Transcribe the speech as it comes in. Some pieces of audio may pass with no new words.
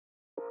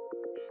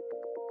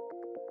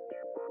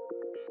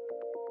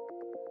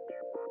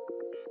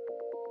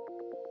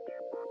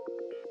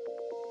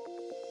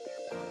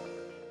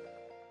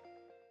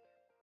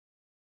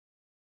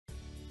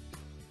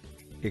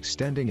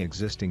Extending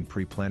existing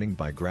pre-planning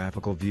by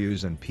graphical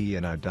views and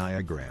P&I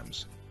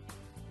diagrams.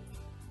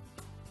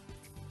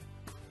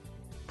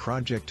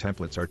 Project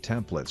templates are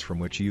templates from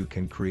which you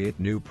can create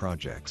new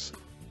projects.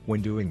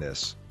 When doing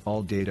this,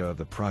 all data of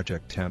the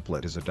project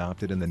template is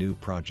adopted in the new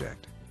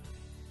project.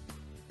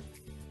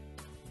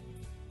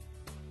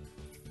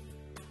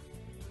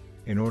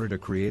 In order to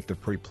create the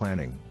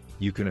pre-planning,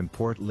 you can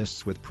import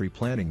lists with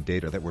pre-planning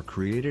data that were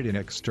created in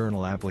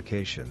external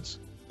applications.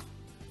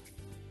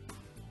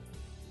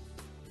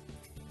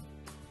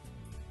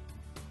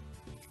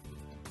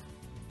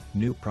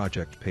 New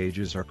project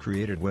pages are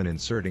created when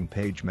inserting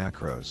page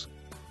macros.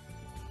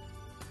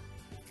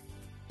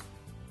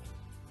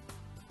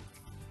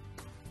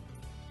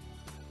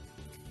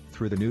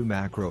 Through the new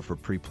macro for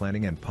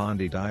pre-planning and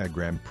Pondy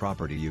diagram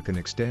property, you can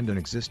extend an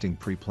existing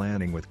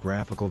pre-planning with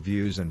graphical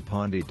views and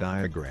Pondy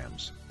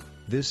diagrams.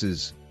 This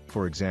is,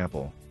 for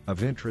example,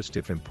 of interest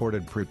if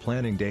imported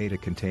pre-planning data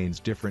contains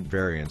different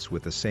variants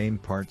with the same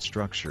part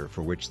structure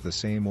for which the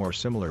same or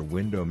similar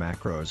window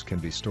macros can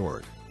be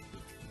stored.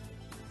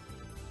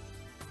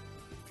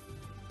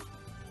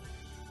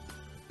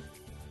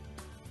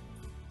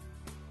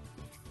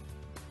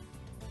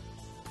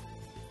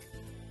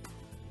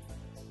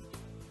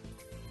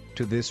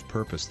 To this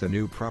purpose, the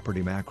new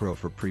property macro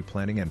for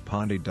pre-planning and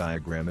Pondy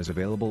diagram is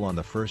available on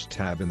the first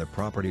tab in the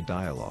property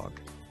dialog.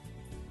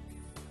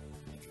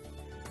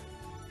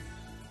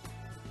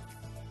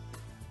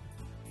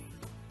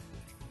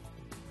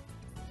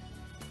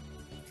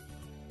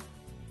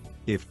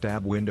 If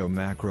tab window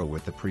macro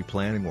with the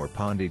pre-planning or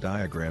Pondy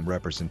diagram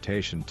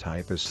representation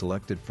type is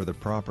selected for the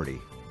property,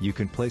 you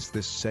can place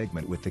this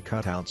segment with the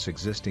cutouts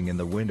existing in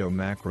the window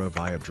macro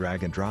via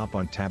drag and drop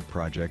on tab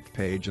project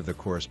page of the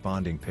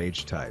corresponding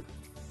page type.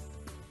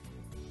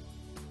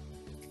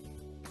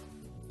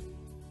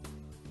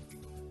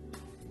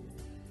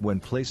 When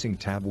placing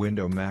tab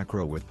window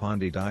macro with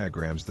Pondy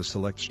diagrams, the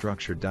select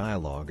structure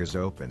dialog is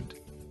opened.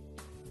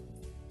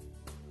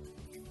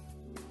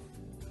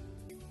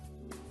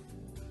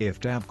 If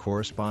tab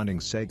corresponding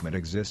segment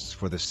exists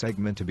for the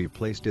segment to be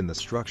placed in the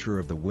structure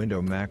of the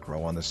window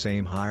macro on the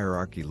same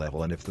hierarchy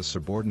level, and if the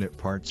subordinate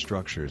part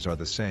structures are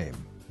the same,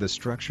 the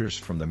structures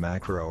from the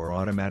macro are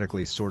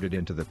automatically sorted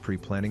into the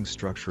pre-planning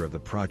structure of the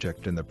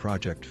project in the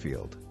project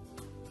field.